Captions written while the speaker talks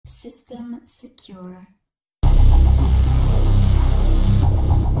System secure.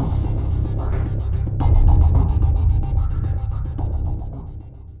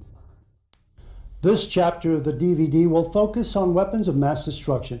 This chapter of the DVD will focus on weapons of mass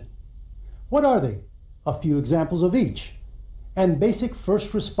destruction. What are they? A few examples of each, and basic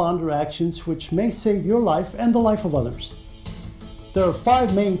first responder actions which may save your life and the life of others. There are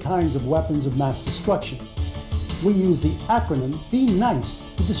 5 main kinds of weapons of mass destruction. We use the acronym Be Nice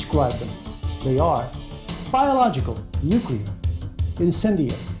to describe them. They are biological, nuclear,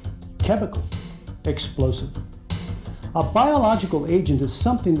 incendiary, chemical, explosive. A biological agent is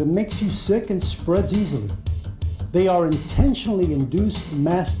something that makes you sick and spreads easily. They are intentionally induced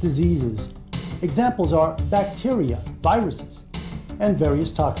mass diseases. Examples are bacteria, viruses, and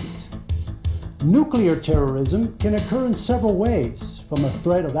various toxins. Nuclear terrorism can occur in several ways, from a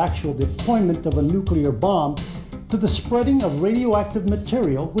threat of actual deployment of a nuclear bomb to the spreading of radioactive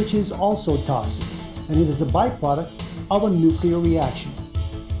material, which is also toxic, and it is a byproduct of a nuclear reaction.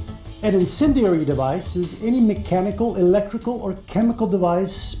 An incendiary device is any mechanical, electrical, or chemical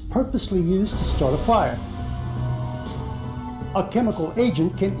device purposely used to start a fire. A chemical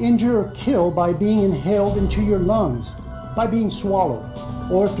agent can injure or kill by being inhaled into your lungs, by being swallowed,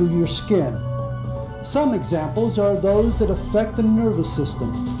 or through your skin. Some examples are those that affect the nervous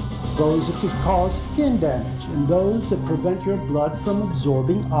system, those that could cause skin damage, and those that prevent your blood from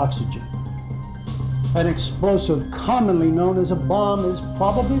absorbing oxygen. An explosive, commonly known as a bomb, is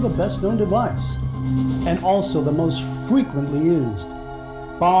probably the best known device, and also the most frequently used.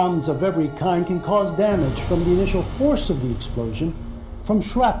 Bombs of every kind can cause damage from the initial force of the explosion, from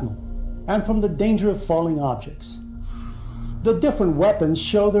shrapnel, and from the danger of falling objects. The different weapons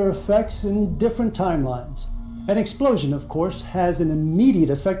show their effects in different timelines. An explosion, of course, has an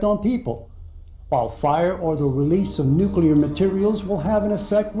immediate effect on people, while fire or the release of nuclear materials will have an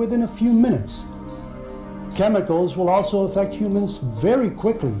effect within a few minutes. Chemicals will also affect humans very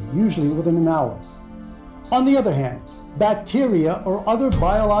quickly, usually within an hour. On the other hand, bacteria or other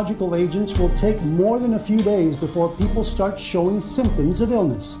biological agents will take more than a few days before people start showing symptoms of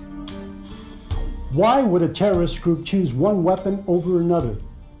illness. Why would a terrorist group choose one weapon over another?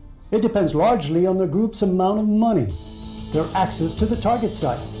 It depends largely on the group's amount of money, their access to the target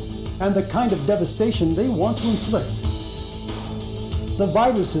site, and the kind of devastation they want to inflict. The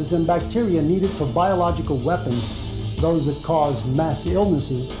viruses and bacteria needed for biological weapons, those that cause mass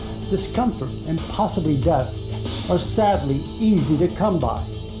illnesses, discomfort, and possibly death, are sadly easy to come by,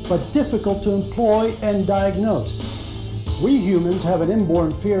 but difficult to employ and diagnose. We humans have an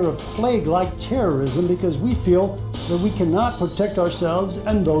inborn fear of plague-like terrorism because we feel that we cannot protect ourselves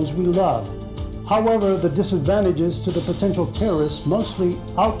and those we love. However, the disadvantages to the potential terrorists mostly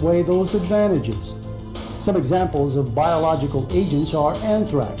outweigh those advantages. Some examples of biological agents are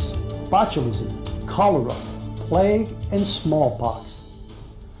anthrax, botulism, cholera, plague, and smallpox.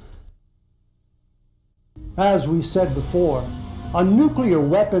 As we said before, a nuclear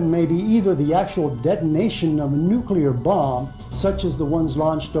weapon may be either the actual detonation of a nuclear bomb, such as the ones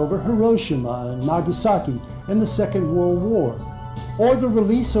launched over Hiroshima and Nagasaki in the Second World War, or the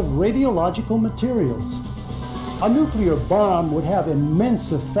release of radiological materials. A nuclear bomb would have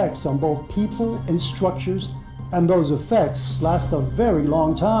immense effects on both people and structures, and those effects last a very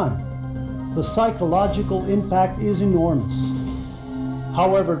long time. The psychological impact is enormous.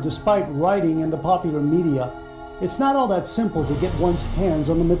 However, despite writing in the popular media, it's not all that simple to get one's hands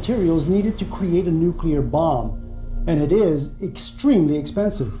on the materials needed to create a nuclear bomb, and it is extremely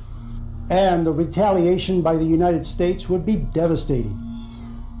expensive. And the retaliation by the United States would be devastating.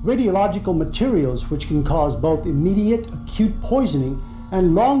 Radiological materials, which can cause both immediate acute poisoning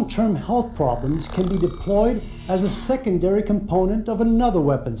and long-term health problems, can be deployed as a secondary component of another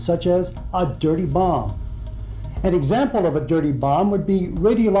weapon, such as a dirty bomb. An example of a dirty bomb would be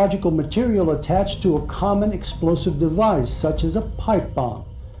radiological material attached to a common explosive device, such as a pipe bomb.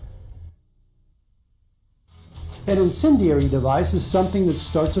 An incendiary device is something that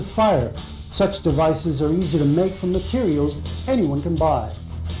starts a fire. Such devices are easy to make from materials anyone can buy.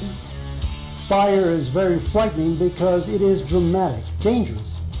 Fire is very frightening because it is dramatic,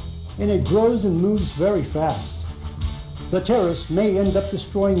 dangerous, and it grows and moves very fast. The terrorists may end up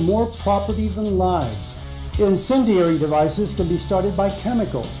destroying more property than lives. Incendiary devices can be started by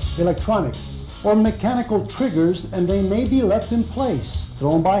chemical, electronic, or mechanical triggers, and they may be left in place,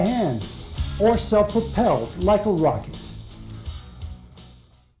 thrown by hand, or self-propelled like a rocket.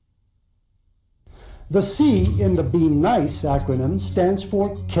 The C in the Be Nice acronym stands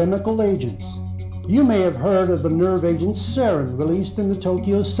for chemical agents. You may have heard of the nerve agent sarin released in the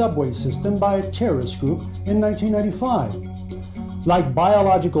Tokyo subway system by a terrorist group in 1995. Like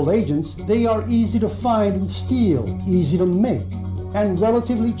biological agents, they are easy to find and steal, easy to make, and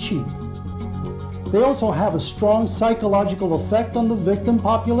relatively cheap. They also have a strong psychological effect on the victim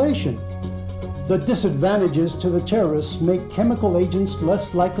population. The disadvantages to the terrorists make chemical agents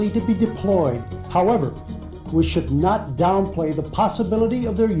less likely to be deployed. However, we should not downplay the possibility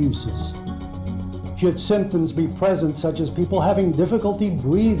of their uses. Should symptoms be present, such as people having difficulty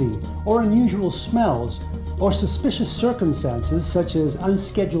breathing, or unusual smells, or suspicious circumstances such as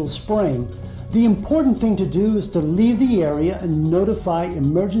unscheduled spraying, the important thing to do is to leave the area and notify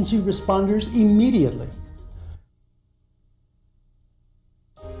emergency responders immediately.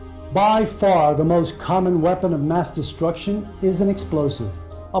 By far, the most common weapon of mass destruction is an explosive,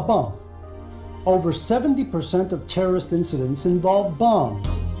 a bomb. Over 70% of terrorist incidents involve bombs.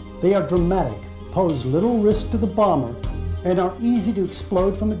 They are dramatic, pose little risk to the bomber, and are easy to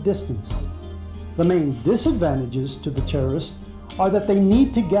explode from a distance. The main disadvantages to the terrorists are that they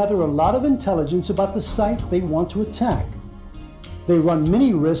need to gather a lot of intelligence about the site they want to attack. They run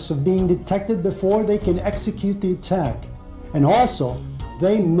many risks of being detected before they can execute the attack, and also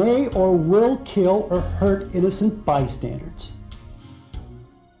they may or will kill or hurt innocent bystanders.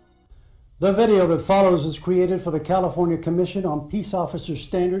 The video that follows was created for the California Commission on Peace Officer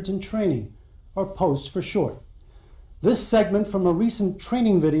Standards and Training, or POST for short. This segment from a recent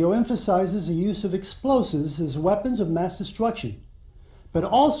training video emphasizes the use of explosives as weapons of mass destruction, but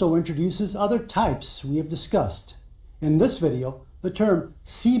also introduces other types we have discussed. In this video, the term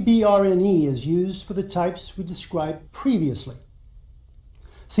CBRNE is used for the types we described previously.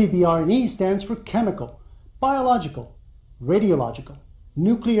 CBRNE stands for chemical, biological, radiological,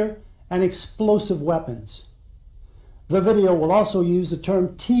 nuclear, and explosive weapons. The video will also use the term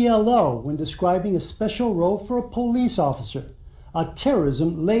TLO when describing a special role for a police officer, a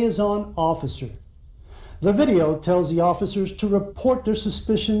terrorism liaison officer. The video tells the officers to report their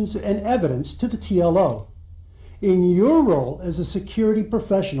suspicions and evidence to the TLO. In your role as a security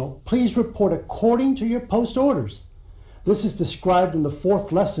professional, please report according to your post orders. This is described in the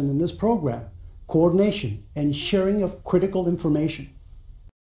 4th lesson in this program, coordination and sharing of critical information.